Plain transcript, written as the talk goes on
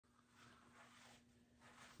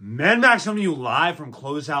Man Max coming to you live from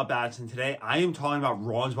Closeout Bats, and today I am talking about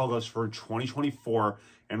Rawlings ball gloves for 2024,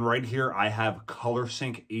 and right here I have Color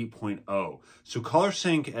Sync 8.0. So Color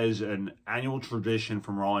Sync is an annual tradition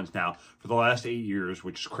from Rawlings now for the last 8 years,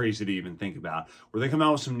 which is crazy to even think about, where they come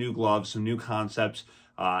out with some new gloves, some new concepts.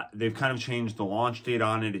 They've kind of changed the launch date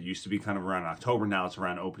on it. It used to be kind of around October. Now it's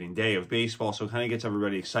around opening day of baseball. So it kind of gets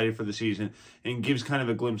everybody excited for the season and gives kind of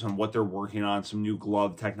a glimpse on what they're working on, some new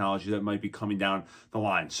glove technology that might be coming down the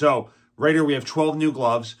line. So right here we have 12 new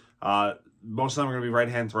gloves. Most of them are going to be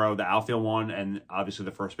right-hand throw, the outfield one, and obviously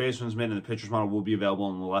the first baseman's mitt, and the pitcher's model will be available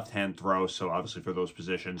in the left-hand throw, so obviously for those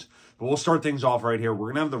positions. But we'll start things off right here.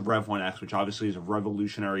 We're going to have the Rev 1X, which obviously is a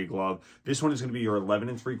revolutionary glove. This one is going to be your 11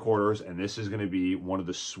 3/4, and this is going to be one of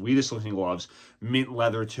the sweetest-looking gloves. Mint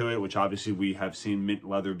leather to it, which obviously we have seen mint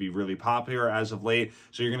leather be really popular as of late.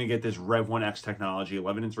 So you're going to get this Rev 1X technology,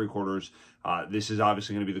 11 3/4. This is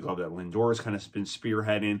obviously going to be the glove that Lindor has kind of been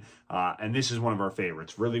spearheading, and this is one of our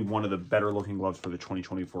favorites. Really one of the better looking gloves for the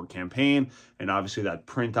 2024 campaign, and obviously that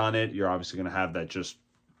print on it, you're obviously going to have that just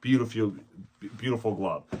beautiful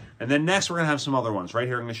glove. And then next we're going to have some other ones. Right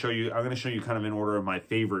here I'm going to show you kind of in order of my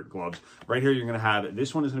favorite gloves. Right here you're going to have,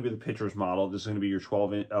 this one is going to be the pitcher's model. This is going to be your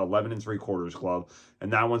 11 3/4 glove,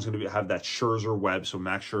 and that one's going to have that Scherzer web. So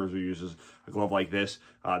Max Scherzer uses a glove like this.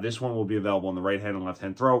 This one will be available in the right hand and left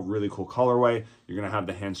hand throw. Really cool colorway. You're going to have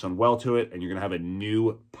the hand sewn well to it, and you're going to have a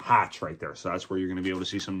new patch right there. So that's where you're going to be able to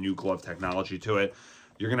see some new glove technology to it.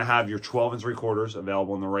 You're going to have your 12 3/4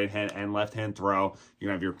 available in the right hand and left hand throw. You're going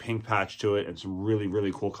to have your pink patch to it and some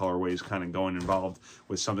really cool colorways kind of going involved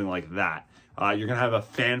with something like that. You're going to have a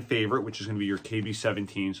fan favorite, which is going to be your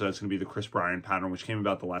KB17. So that's going to be the Chris Bryant pattern, which came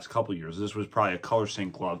about the last couple years. This was probably a Color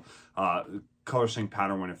Sync glove, Color Sync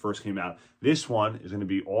pattern when it first came out. This one is going to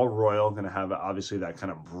be all royal, going to have obviously that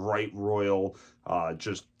kind of bright royal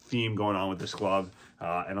just theme going on with this glove,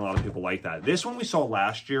 and a lot of people like that. This one we saw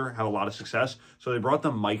last year had a lot of success, so they brought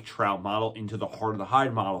the Mike Trout model into the Heart of the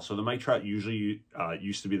Hide model. So the Mike Trout usually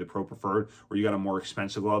used to be the Pro Preferred, where you got a more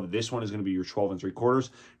expensive glove. This one is going to be your 12 3/4,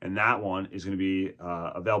 and that one is going to be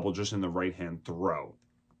available just in the right-hand throw.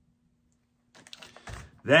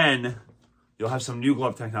 Then you'll have some new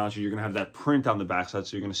glove technology. You're going to have that print on the backside,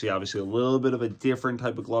 so you're going to see obviously a little bit of a different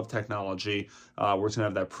type of glove technology where it's going to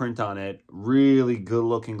have that print on it. Really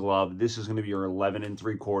good-looking glove. This is going to be your 11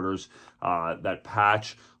 3/4. That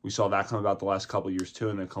patch, we saw that come about the last couple of years too,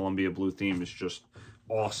 and the Columbia blue theme is just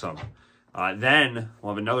awesome. Then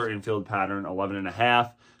we'll have another infield pattern, 11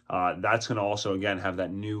 1/2. That's going to also, again, have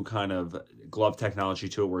that new kind of glove technology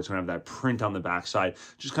to it where it's going to have that print on the backside.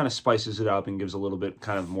 Just kind of spices it up and gives a little bit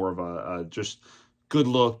kind of more of a just good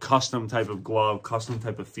look, custom type of glove, custom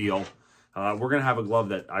type of feel. We're going to have a glove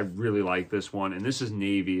that I really like, this one, and this is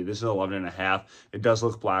navy. This is 11 1/2. It does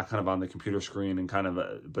look black kind of on the computer screen, and kind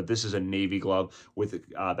of but this is a navy glove with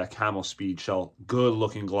that camel speed shell. Good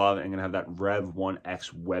looking glove, and going to have that Rev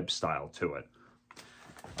 1X web style to it.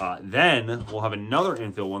 Then we'll have another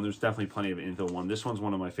infield one. There's definitely plenty of infield one. This one's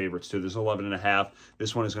one of my favorites too. This is 11 1/2.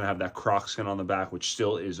 This one is going to have that croc skin on the back, which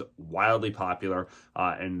still is wildly popular,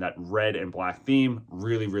 and that red and black theme.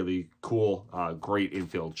 Really cool, great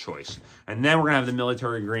infield choice. And then we're going to have the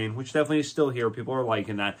military green, which definitely is still here. People are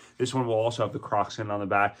liking that. This one will also have the croc skin on the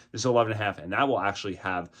back. This is 11 1/2, and that will actually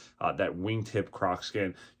have that wingtip croc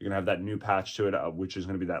skin. You're going to have that new patch to it, which is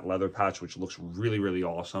going to be that leather patch, which looks really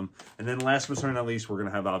awesome. And then last but certainly not least, we're going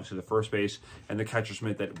to have obviously the first base and the catcher's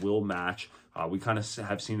mitt that will match. We kind of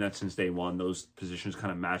have seen that since day one. Those positions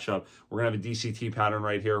kind of match up. We're going to have a DCT pattern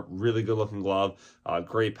right here. Really good looking glove.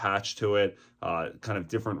 Great patch to it. Kind of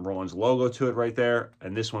different Rawlings logo to it right there.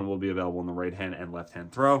 And this one will be available in the right hand and left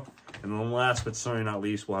hand throw. And then last but certainly not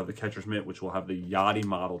least, we'll have the catcher's mitt, which will have the Yachty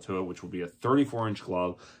model to it, which will be a 34-inch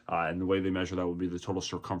glove. And the way they measure that will be the total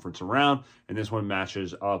circumference around. And this one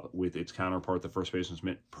matches up with its counterpart, the first baseman's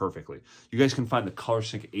mitt, perfectly. You guys can find the Color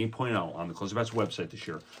Sync 8.0 on the Closeout Bats website this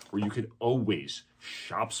year, where you could always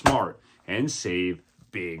shop smart and save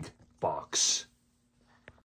big bucks.